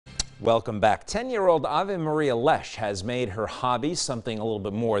Welcome back. 10-year-old Ave Maria Lesh has made her hobby something a little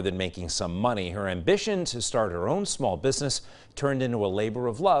bit more than making some money. Her ambition to start her own small business turned into a labor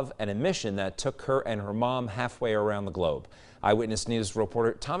of love and a mission that took her and her mom halfway around the globe. Eyewitness News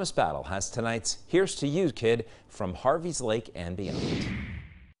reporter Thomas Battle has tonight's Here's to You, Kid from Harvey's Lake and beyond.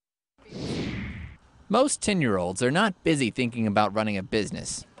 Most 10-year-olds are not busy thinking about running a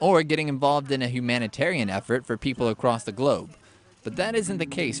business or getting involved in a humanitarian effort for people across the globe. But that isn't the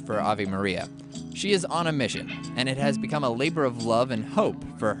case for Ave Maria. She is on a mission, and it has become a labor of love and hope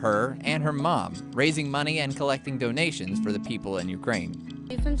for her and her mom, raising money and collecting donations for the people in Ukraine.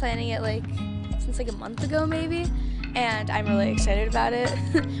 We've been planning it since a month ago maybe, and I'm really excited about it.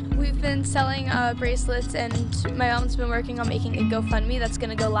 We've been selling bracelets, and my mom's been working on making a GoFundMe that's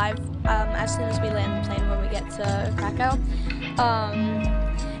going to go live as soon as we land the plane when we get to Krakow.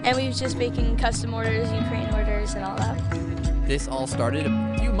 And we've just making custom orders, Ukraine orders, and all that. This all started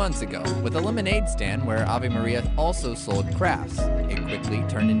a few months ago with a lemonade stand where Ave Maria also sold crafts. It quickly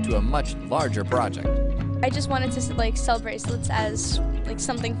turned into a much larger project. I just wanted to sell bracelets as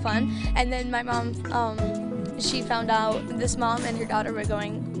something fun, and then my mom, she found out this mom and her daughter were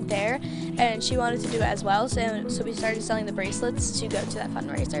going there, and she wanted to do it as well, so we started selling the bracelets to go to that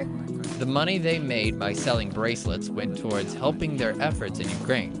fundraiser. The money they made by selling bracelets went towards helping their efforts in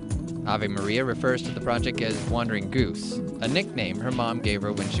Ukraine. Ave Maria refers to the project as Wandering Goose, a nickname her mom gave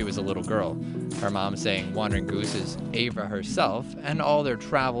her when she was a little girl. Her mom saying Wandering Goose is Ava herself and all their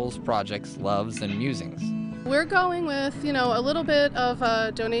travels, projects, loves, and musings. We're going with, a little bit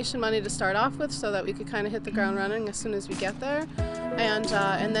of donation money to start off with so that we could kind of hit the ground running as soon as we get there. And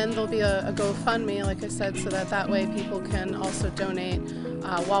then there'll be a GoFundMe, like I said, so that way people can also donate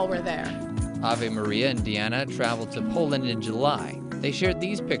while we're there. Ave Maria and Deanna traveled to Poland in July. They shared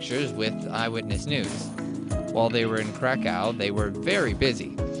these pictures with Eyewitness News. While they were in Krakow, they were very busy.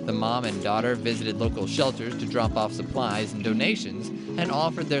 The mom and daughter visited local shelters to drop off supplies and donations and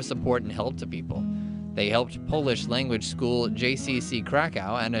offered their support and help to people. They helped Polish language school JCC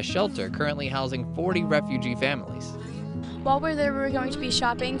Krakow and a shelter currently housing 40 refugee families. While we're there, we're going to be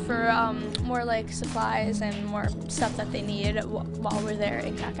shopping for more supplies and more stuff that they need while we're there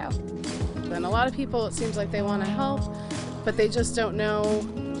in Krakow. And a lot of people, it seems like they want to help, but they just don't know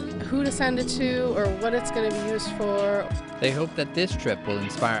who to send it to or what it's going to be used for. They hope that this trip will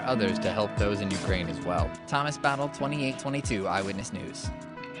inspire others to help those in Ukraine as well. Thomas Battle, 2822 Eyewitness News.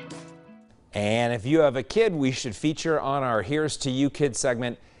 And if you have a kid we should feature on our Here's to You Kid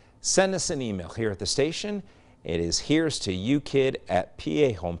segment, send us an email here at the station. It is here's to you kid at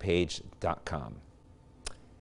PAHomepage.com.